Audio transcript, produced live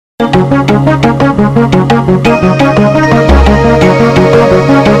You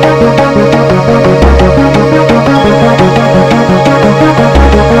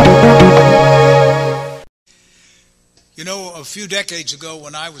know, a few decades ago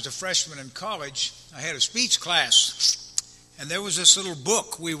when I was a freshman in college, I had a speech class, and there was this little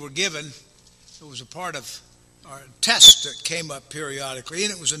book we were given. It was a part of our test that came up periodically,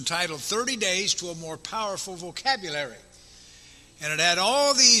 and it was entitled 30 Days to a More Powerful Vocabulary. And it had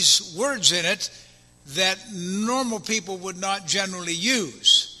all these words in it that normal people would not generally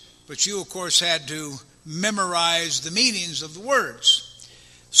use. But you, of course, had to memorize the meanings of the words.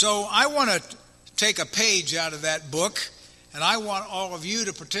 So I want to take a page out of that book, and I want all of you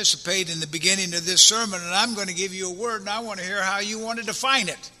to participate in the beginning of this sermon, and I'm going to give you a word, and I want to hear how you want to define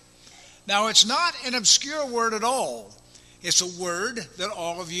it. Now, it's not an obscure word at all. It's a word that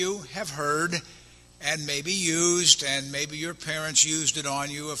all of you have heard and maybe used, and maybe your parents used it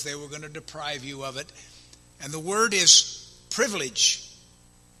on you if they were going to deprive you of it. And the word is privilege.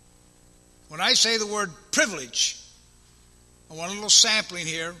 When I say the word privilege, I want a little sampling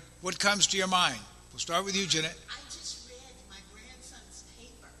here. What comes to your mind? We'll start with you, Jeanette. I just read my grandson's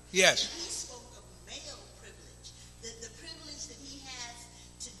paper. Yes. And he spoke of male privilege. The privilege that he has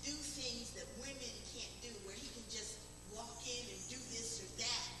to do things that women can't do, where he can just walk in and do this or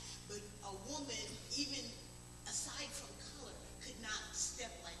that. But a woman, even aside from color, could not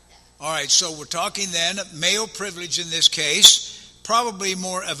step like that. All right, so we're talking then male privilege in this case. Probably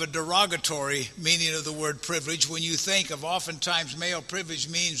more of a derogatory meaning of the word privilege when you think of oftentimes male privilege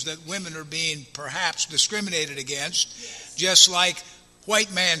means that women are being perhaps discriminated against, yes. Just like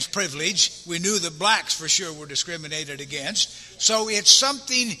white man's privilege. We knew that blacks for sure were discriminated against. Yes. So it's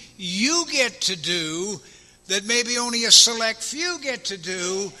something you get to do that maybe only a select few get to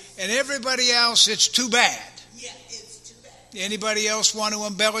do, and everybody else, it's too bad. Yeah, it's too bad. Anybody else want to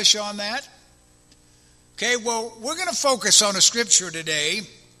embellish on that? Okay, well, we're going to focus on a scripture today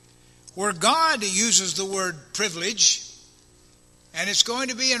where God uses the word privilege, and it's going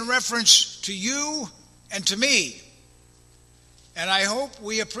to be in reference to you and to me. And I hope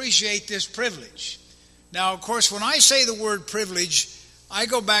we appreciate this privilege. Now, of course, when I say the word privilege, I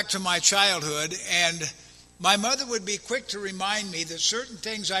go back to my childhood, and my mother would be quick to remind me that certain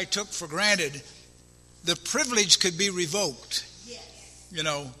things I took for granted, the privilege could be revoked. Yes. You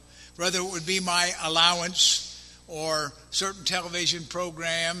know, whether it would be my allowance or certain television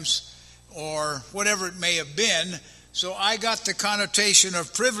programs or whatever it may have been. So I got the connotation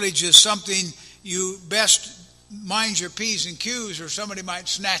of privilege as something you best mind your P's and Q's, or somebody might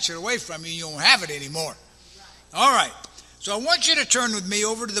snatch it away from you and you don't have it anymore. Right. All right. So I want you to turn with me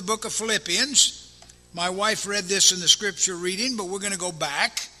over to the book of Philippians. My wife read this in the scripture reading, but we're going to go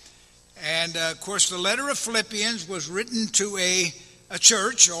back. And, of course, the letter of Philippians was written to a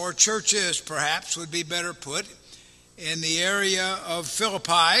church, or churches perhaps would be better put, in the area of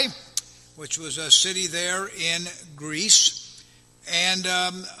Philippi, which was a city there in Greece. And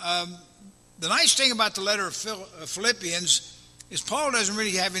the nice thing about the letter of Philippians is Paul doesn't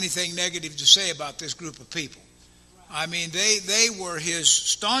really have anything negative to say about this group of people. I mean, they were his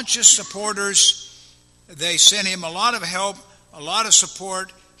staunchest supporters. They sent him a lot of help, a lot of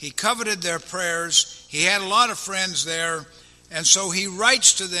support. He coveted their prayers. He had a lot of friends there. And so he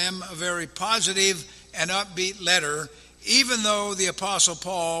writes to them a very positive and upbeat letter, even though the Apostle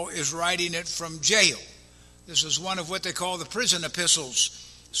Paul is writing it from jail. This is one of what they call the prison epistles.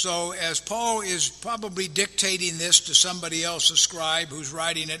 So as Paul is probably dictating this to somebody else, a scribe who's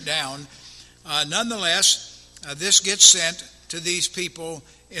writing it down, nonetheless, this gets sent to these people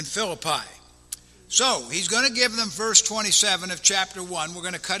in Philippi. So he's going to give them verse 27 of chapter 1. We're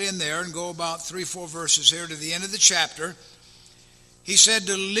going to cut in there and go about 3-4 verses here to the end of the chapter. He said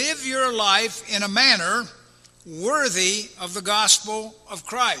to live your life in a manner worthy of the gospel of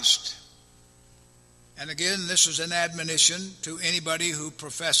Christ. And again, this is an admonition to anybody who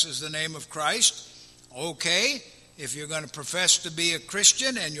professes the name of Christ. Okay, if you're going to profess to be a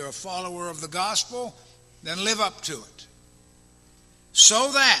Christian and you're a follower of the gospel, then live up to it.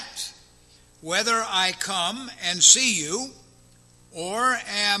 So that whether I come and see you or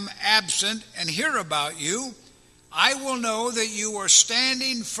am absent and hear about you, I will know that you are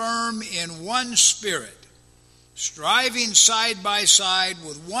standing firm in one spirit, striving side by side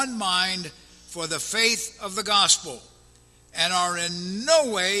with one mind for the faith of the gospel, and are in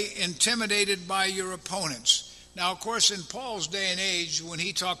no way intimidated by your opponents. Now, of course, in Paul's day and age, when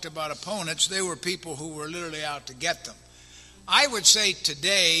he talked about opponents, they were people who were literally out to get them. I would say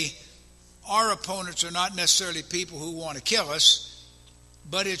today, our opponents are not necessarily people who want to kill us.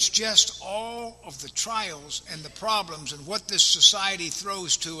 but it's just all of the trials and the problems and what this society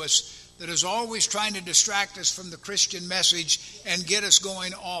throws to us that is always trying to distract us from the Christian message and get us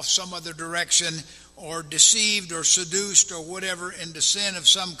going off some other direction, or deceived or seduced or whatever into sin of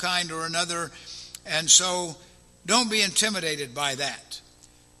some kind or another. And so don't be intimidated by that.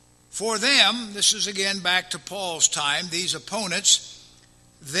 For them, this is again back to Paul's time, these opponents,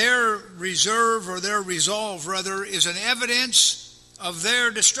 their reserve or their resolve rather is an evidence of their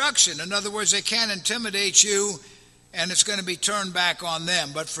destruction. In other words, they can't intimidate you and it's going to be turned back on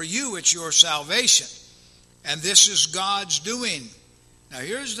them. But for you, it's your salvation. And this is God's doing. Now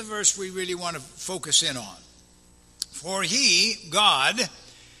here's the verse we really want to focus in on. For he, God,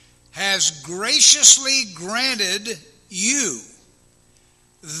 has graciously granted you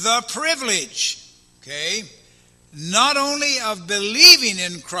the privilege, not only of believing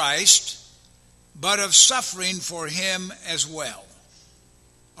in Christ, but of suffering for him as well.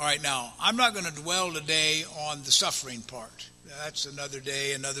 All right, now, I'm not going to dwell today on the suffering part. That's another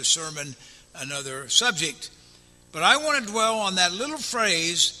day, another sermon, another subject. But I want to dwell on that little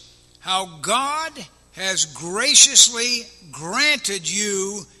phrase, how God has graciously granted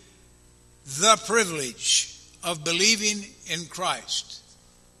you the privilege of believing in Christ.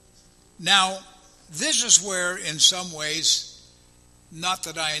 Now, this is where, in some ways, not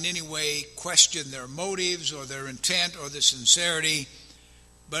that I in any way question their motives or their intent or the sincerity,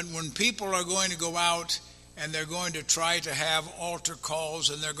 but when people are going to go out and they're going to try to have altar calls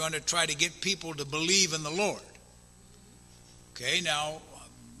and they're going to try to get people to believe in the Lord. Now,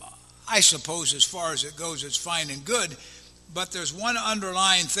 I suppose as far as it goes, it's fine and good, but there's one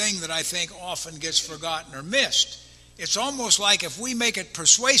underlying thing that I think often gets forgotten or missed. It's almost like if we make it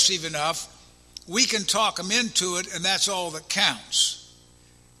persuasive enough, we can talk them into it, and that's all that counts.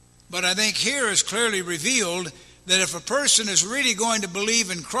 But I think here is clearly revealed that if a person is really going to believe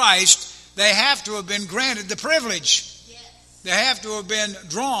in Christ, they have to have been granted the privilege. Yes. They have to have been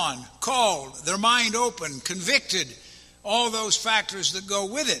drawn, called, their mind open, convicted, all those factors that go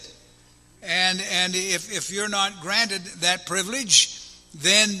with it. And if you're not granted that privilege,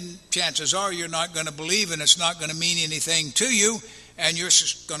 then chances are you're not going to believe, and it's not going to mean anything to you, and you're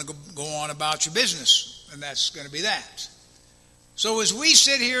just going to go on about your business, and that's going to be that. So as we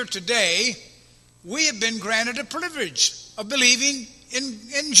sit here today, we have been granted a privilege of believing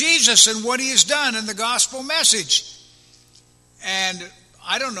in Jesus and what he has done in the gospel message. And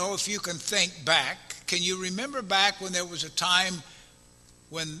I don't know if you can think back. Can you remember back when there was a time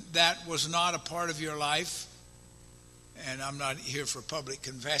when that was not a part of your life? And I'm not here for public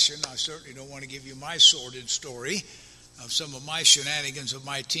confession. I certainly don't want to give you my sordid story of some of my shenanigans of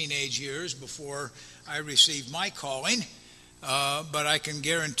my teenage years before I received my calling. But I can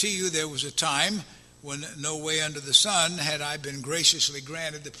guarantee you there was a time when no way under the sun had I been graciously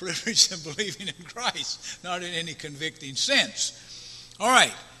granted the privilege of believing in Christ, not in any convicting sense. All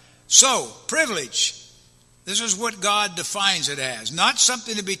right, so privilege. This is what God defines it as. Not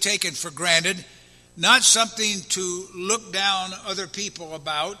something to be taken for granted, not something to look down other people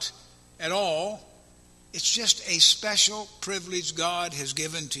about at all. It's just a special privilege God has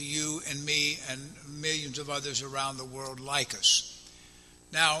given to you and me and millions of others around the world like us.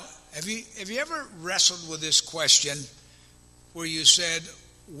 Now, have you ever wrestled with this question where you said,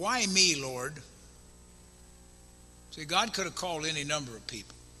 why me, Lord? See, God could have called any number of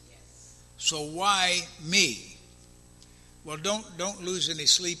people. Yes. So why me? Well, don't lose any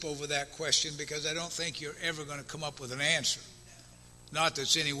sleep over that question, because I don't think you're ever going to come up with an answer. Not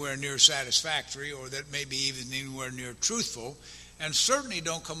that's anywhere near satisfactory or that maybe even anywhere near truthful. And certainly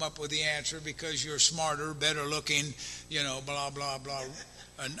don't come up with the answer because you're smarter, better looking, blah, blah, blah.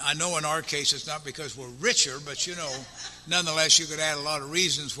 And I know in our case it's not because we're richer, but nonetheless you could add a lot of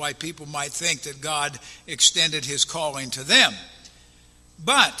reasons why people might think that God extended his calling to them.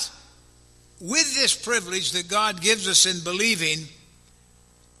 But with this privilege that God gives us in believing,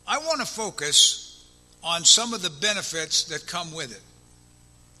 I want to focus on some of the benefits that come with it,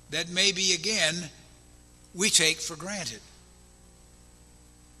 that maybe, again, we take for granted.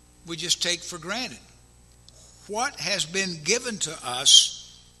 We just take for granted. What has been given to us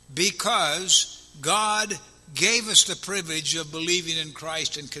because God gave us the privilege of believing in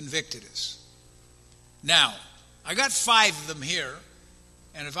Christ and convicted us. Now, I got 5 of them here,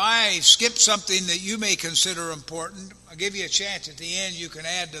 and if I skip something that you may consider important, I'll give you a chance at the end. You can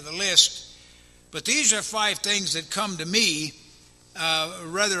add to the list. But these are 5 things that come to me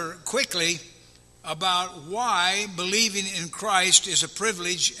rather quickly about why believing in Christ is a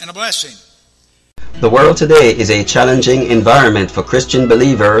privilege and a blessing. The world today is a challenging environment for Christian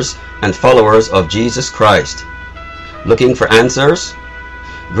believers and followers of Jesus Christ. Looking for answers?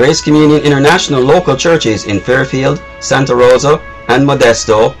 Grace Communion International local churches in Fairfield, Santa Rosa, and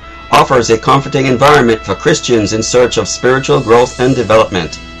Modesto offers a comforting environment for Christians in search of spiritual growth and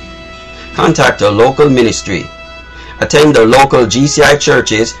development. Contact our local ministry. Attend our local GCI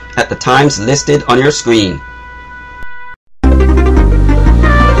churches at the times listed on your screen.